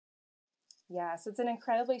Yeah, so it's an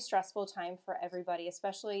incredibly stressful time for everybody,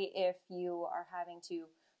 especially if you are having to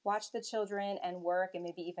watch the children and work and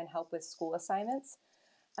maybe even help with school assignments.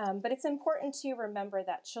 But it's important to remember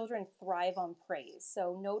that children thrive on praise.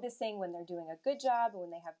 So noticing when they're doing a good job and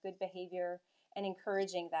when they have good behavior and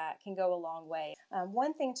encouraging that can go a long way.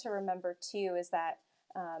 One thing to remember too is that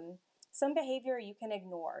some behavior you can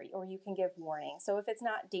ignore or you can give warning. So if it's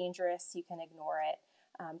not dangerous, you can ignore it.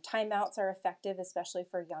 Timeouts are effective, especially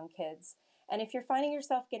for young kids. And if you're finding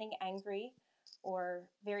yourself getting angry or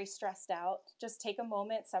very stressed out, just take a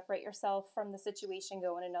moment, separate yourself from the situation,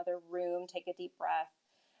 go in another room, take a deep breath,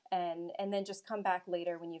 and then just come back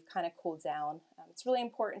later when you've kind of cooled down. It's really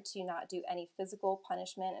important to not do any physical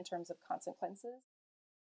punishment in terms of consequences.